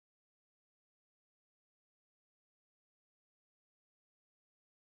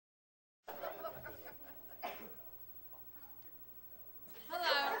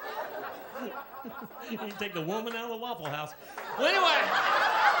You take the woman out of the Waffle House. Well, anyway.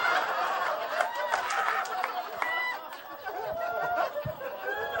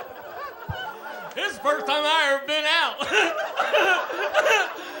 This is the first time I ever been out.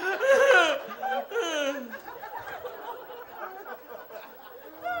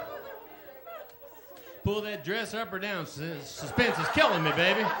 Pull that dress up or down. Suspense is killing me,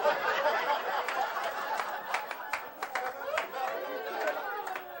 baby.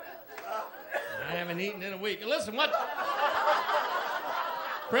 I haven't eaten in a week. Listen, what?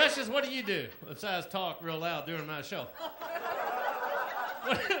 Precious, what do you do besides talk real loud during my show?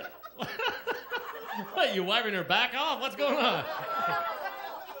 What, you wiping her back off? What's going on?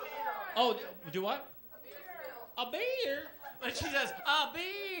 Oh, do what? A beer? And she says, a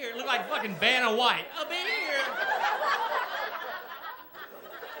beer. Look like fucking Vanna White. A beer.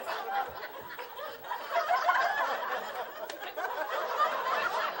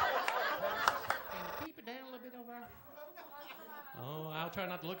 Can you keep it down a little bit over there? Oh, I'll try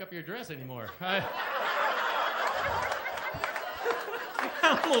not to look up your dress anymore. I'm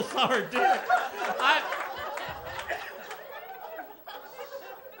almost saw her do it.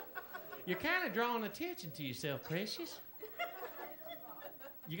 You're kind of drawing attention to yourself, Precious.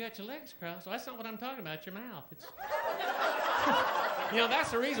 You got your legs crossed. Well, that's not what I'm talking about, your mouth. It's... You know,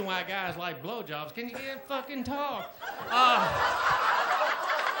 that's the reason why guys like blowjobs. Can you get fucking talk?